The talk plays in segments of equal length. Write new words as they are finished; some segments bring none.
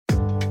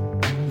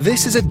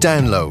This is a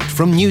download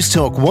from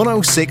Newstalk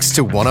 106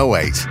 to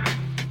 108.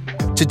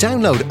 To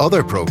download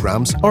other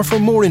programmes or for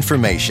more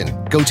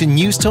information, go to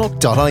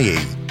newstalk.ie.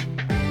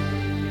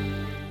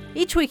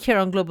 Each week here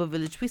on Global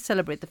Village, we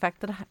celebrate the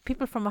fact that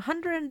people from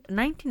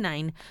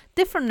 199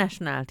 different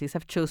nationalities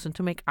have chosen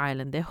to make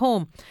Ireland their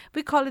home.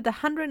 We call it the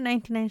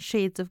 199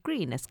 Shades of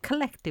Green, as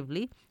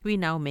collectively we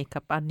now make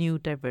up our new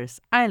diverse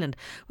island.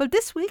 Well,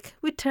 this week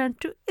we turn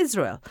to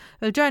Israel.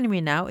 Well, joining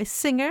me now is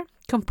singer,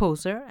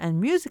 composer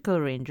and musical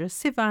arranger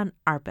Sivan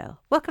Arbel.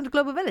 Welcome to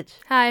Global Village.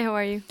 Hi, how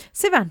are you?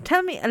 Sivan,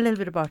 tell me a little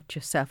bit about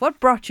yourself. What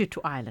brought you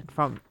to Ireland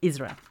from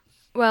Israel?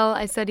 Well,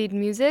 I studied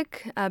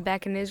music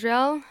back in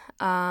Israel,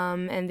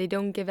 and they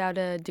don't give out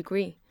a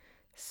degree.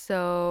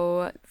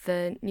 So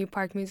the New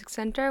Park Music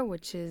Centre,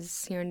 which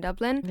is here in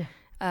Dublin,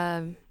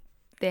 they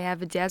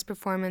have a jazz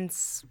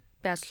performance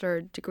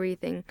bachelor degree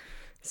thing.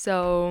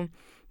 So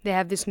they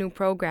have this new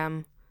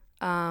program,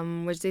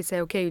 which they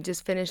say, okay, you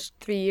just finished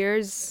 3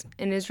 years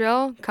in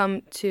Israel,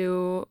 come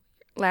to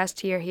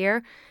last year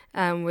here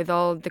with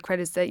all the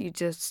credits that you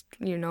just,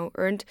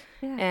 earned.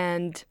 Yeah.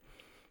 And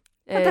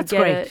that's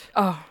great.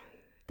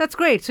 That's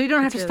great. So you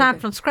don't have to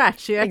start from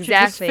scratch. You actually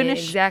just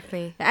finish.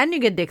 Exactly. And you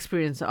get the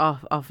experience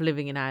of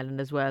living in Ireland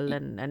as well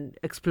and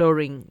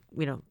exploring,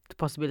 the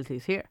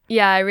possibilities here.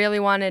 Yeah, I really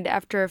wanted,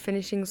 after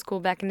finishing school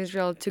back in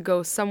Israel, to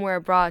go somewhere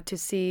abroad to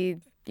see,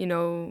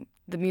 the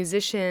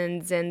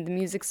musicians and the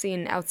music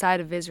scene outside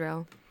of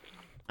Israel.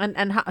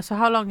 And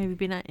how long have you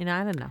been in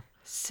Ireland now?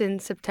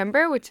 Since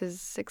September, which is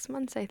 6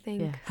 months, I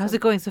think. Yeah. How's it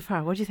going so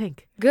far? What do you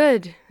think?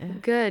 Good.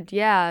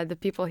 Yeah, the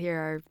people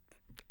here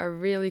are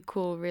really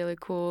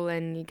cool,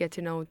 and you get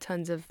to know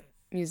tons of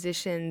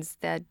musicians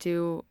that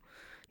do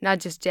not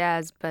just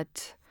jazz,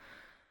 but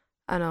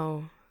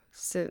so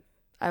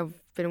I've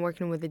been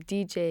working with a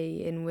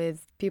DJ and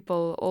with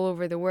people all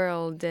over the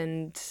world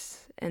and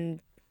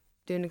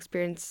doing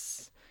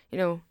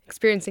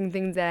experiencing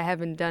things that I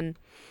haven't done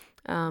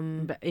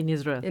in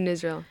Israel.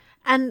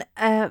 And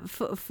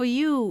for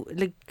you,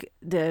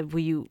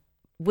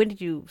 when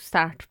did you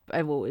start?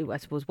 I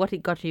suppose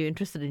what got you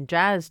interested in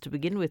jazz to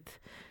begin with?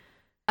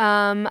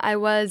 I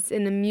was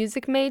in a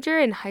music major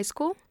in high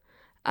school,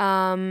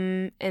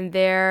 and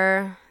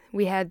there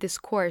we had this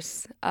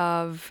course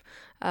of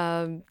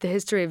the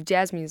history of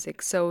jazz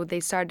music. So they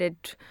started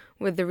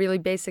with the really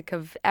basic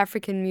of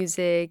African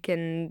music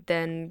and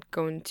then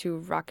going to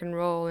rock and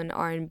roll and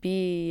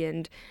R&B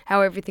and how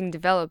everything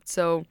developed.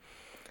 So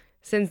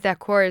since that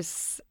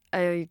course,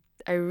 I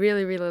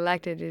really, really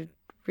liked it. It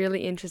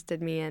really interested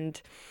me,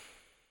 and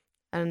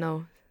I don't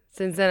know.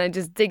 Since then, I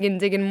just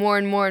digging more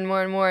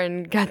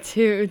and got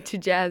to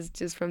jazz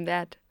just from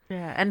that.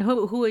 Yeah, and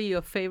who are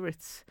your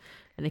favorites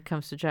when it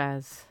comes to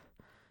jazz?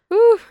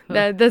 Ooh,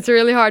 that's a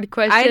really hard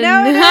question. I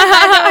know it is.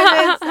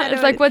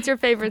 It's like, what's your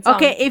favorite song?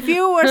 Okay, if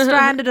you were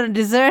stranded on a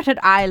deserted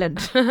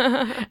island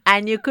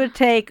and you could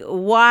take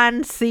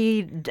one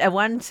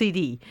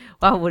CD,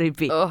 what would it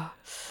be? Oh,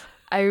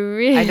 I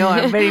know,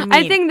 I'm very mean.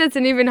 I think that's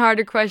an even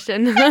harder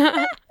question.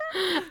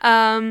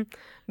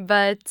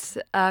 But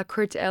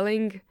Kurt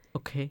Elling.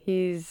 Okay.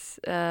 He's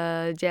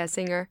a jazz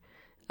singer.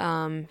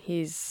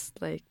 He's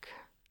like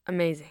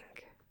amazing.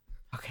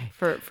 Okay.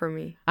 For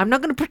me. I'm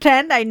not going to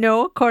pretend I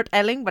know Kurt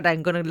Elling, but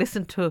I'm going to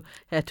listen to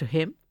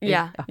him.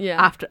 Yeah.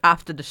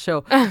 After the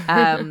show,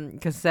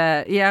 because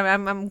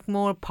I'm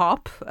more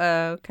pop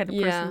kind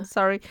of person.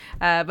 Sorry,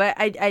 but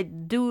I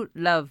do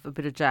love a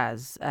bit of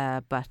jazz.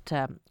 But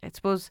I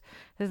suppose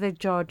there's like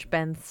George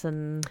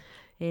Benson,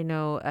 David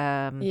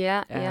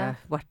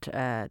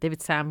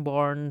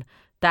Sanborn.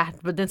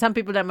 But then some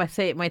people that might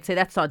say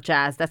that's not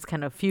jazz, that's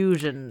kind of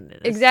fusion.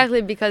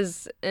 Exactly,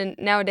 because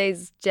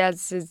nowadays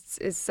jazz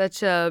is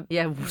such a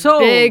so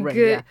big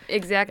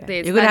exactly.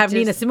 Yeah. You could have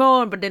Nina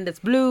Simone, but then there's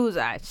blues,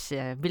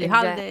 Billie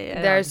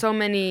Holiday. There are so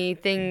many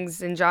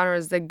things and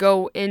genres that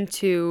go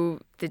into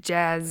the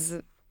jazz,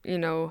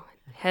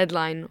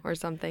 headline or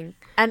something.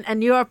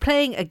 And you are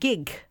playing a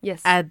gig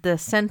at the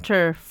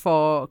Centre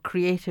for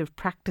Creative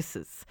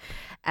Practices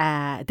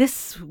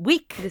this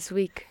week.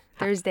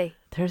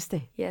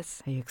 Thursday.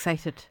 Yes. Are you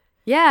excited?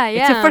 Yeah.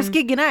 It's your first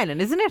gig in Ireland,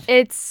 isn't it?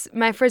 It's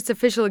my first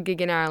official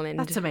gig in Ireland.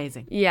 That's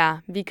amazing. Yeah,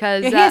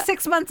 because you're here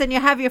 6 months and you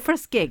have your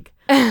first gig.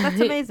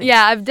 That's amazing.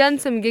 Yeah, I've done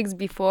some gigs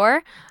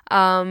before,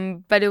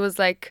 but it was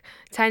like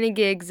tiny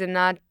gigs and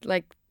not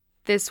like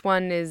this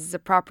one is a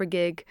proper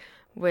gig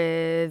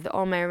with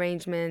all my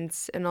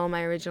arrangements and all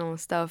my original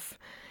stuff.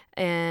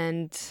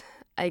 And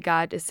I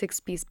got a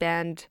 6-piece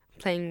band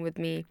playing with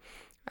me.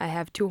 I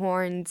have 2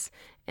 horns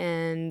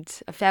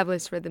and a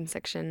fabulous rhythm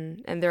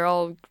section, and they're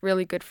all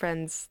really good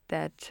friends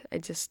that I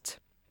just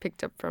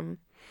picked up from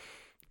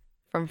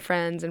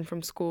friends and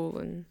from school.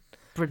 And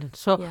brilliant.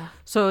 So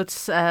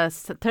it's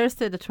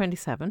Thursday the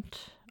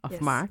 27th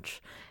of March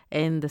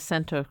in the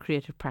Centre of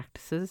Creative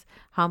Practices.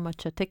 How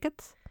much are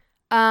tickets?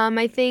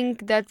 I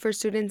think that for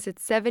students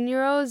it's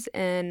 €7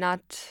 and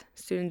not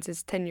students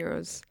it's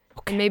 €10.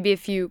 Okay. And maybe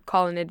if you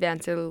call in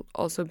advance, it'll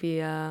also be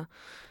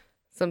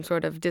some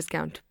sort of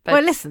discount. But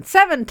Well, listen,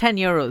 7-10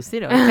 euros, you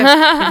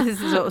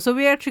know. So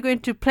we're actually going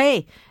to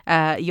play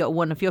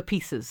one of your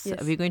pieces.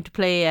 Yes. We're going to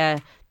play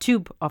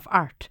Tube of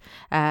Art.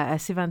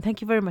 Sivan,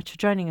 thank you very much for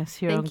joining us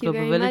here on Thank you Global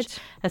very Village. much.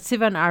 That's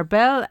Sivan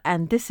Arbel,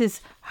 and this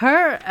is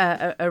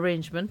her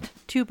arrangement,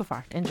 Tube of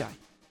Art. Enjoy.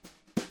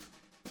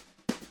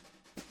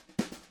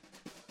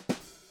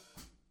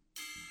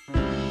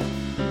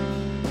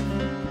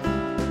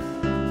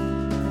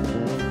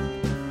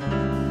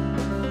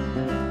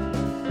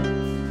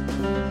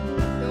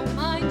 Don't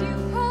mind you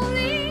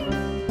calling.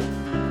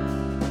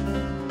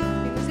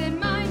 Things in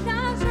my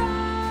nostrils,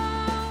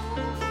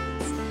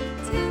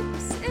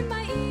 tips in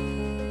my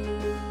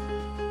ears.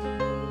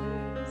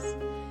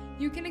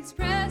 You can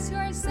express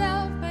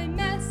yourself by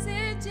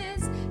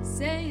messages,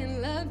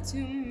 saying love to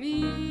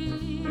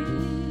me.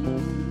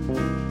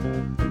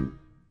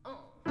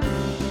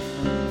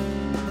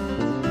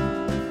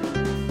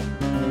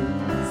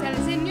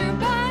 Cells in your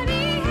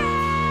body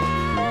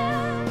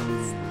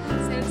hands,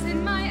 cells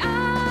in my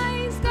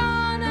eyes,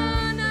 gone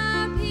on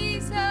a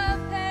piece of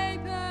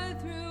paper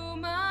through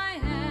my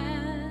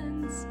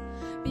hands.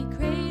 Be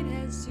great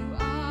as you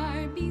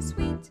are, be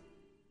sweet.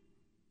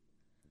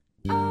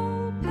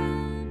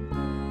 Open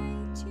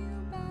my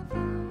tube of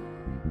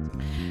art.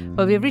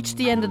 Well, we've reached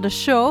the end of the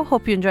show.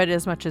 Hope you enjoyed it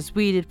as much as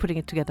we did putting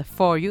it together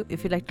for you.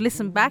 If you'd like to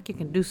listen back, you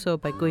can do so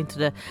by going to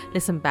the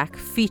Listen Back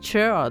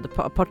feature or the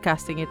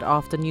podcasting it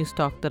off the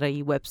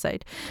newstalk.ie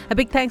website. A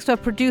big thanks to our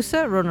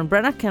producer, Ronan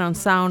Brennock, and on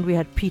sound we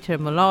had Peter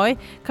Malloy.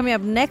 Coming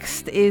up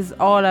next is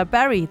Orla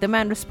Barry, the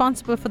man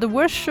responsible for the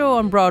worst show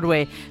on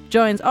Broadway,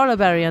 joins Orla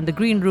Barry on the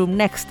Green Room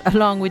next,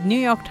 along with New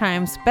York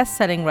Times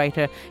best-selling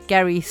writer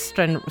Gary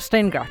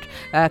Steingart,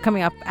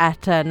 coming up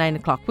at 9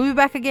 o'clock. We'll be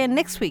back again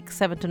next week,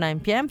 7 to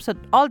 9 p.m. So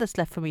all that's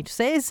left for me to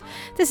say is,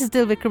 this is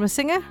Dil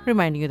Vikramasinghe,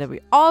 reminding you that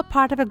we're all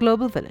part of a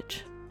global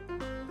village.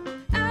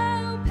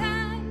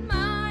 Open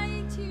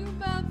my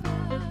tube of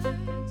art.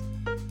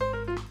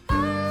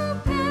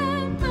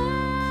 Open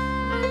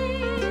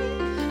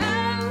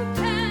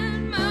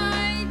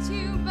my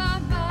tube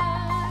of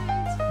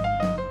art.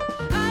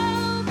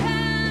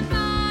 Open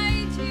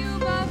my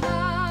tube of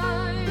art.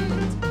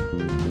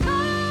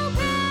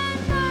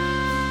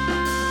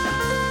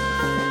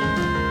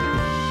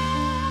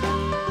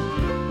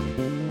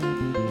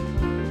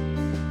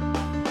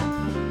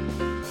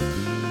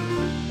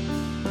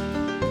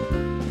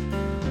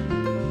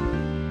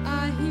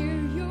 I hear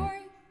your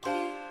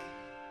kick.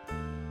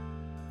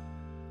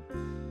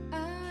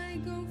 I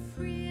go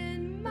free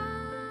in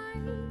my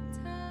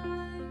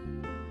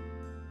time.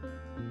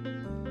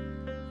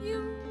 You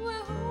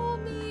will hold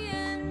me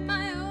in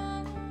my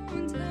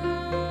own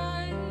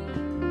time.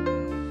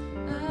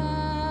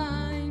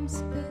 I'm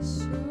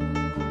special.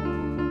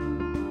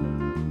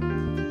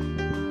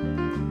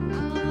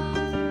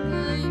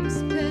 I'm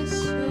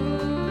special.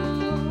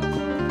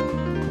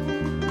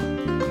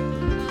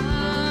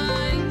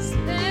 I'm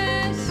special.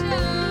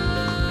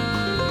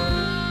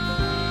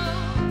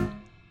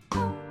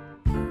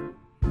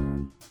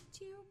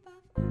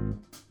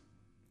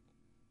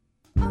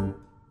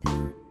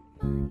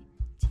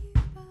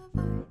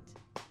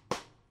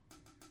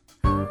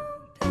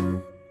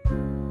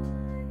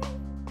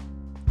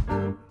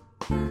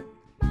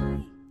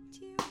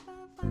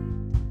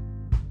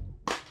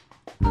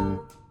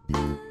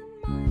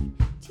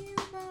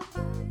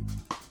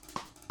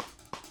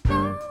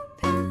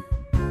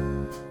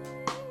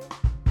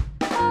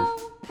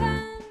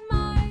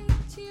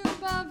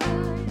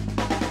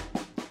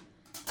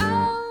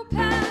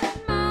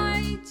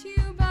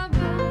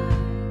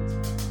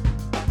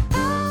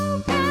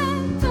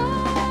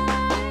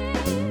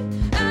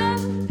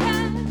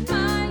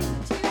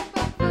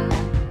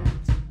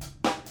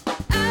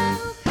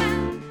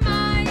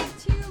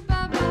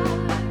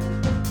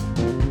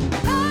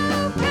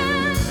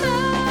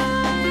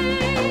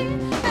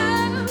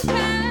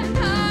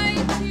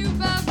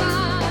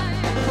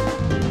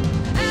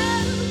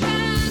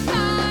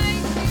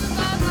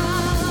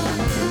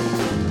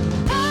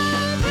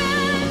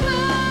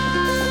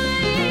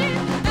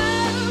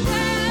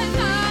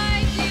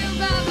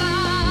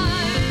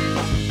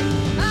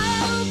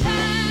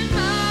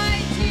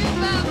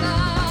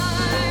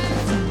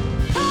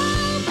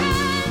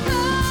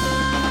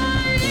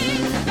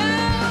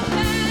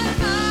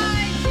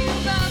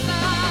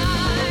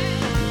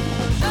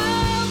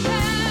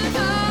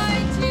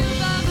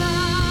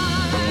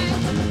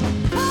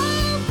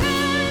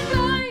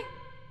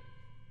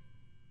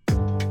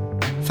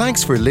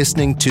 Thanks for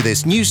listening to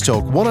this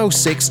Newstalk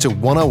 106 to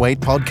 108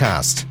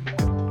 podcast.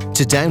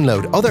 To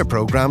download other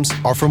programmes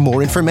or for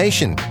more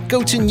information,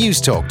 go to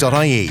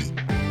newstalk.ie.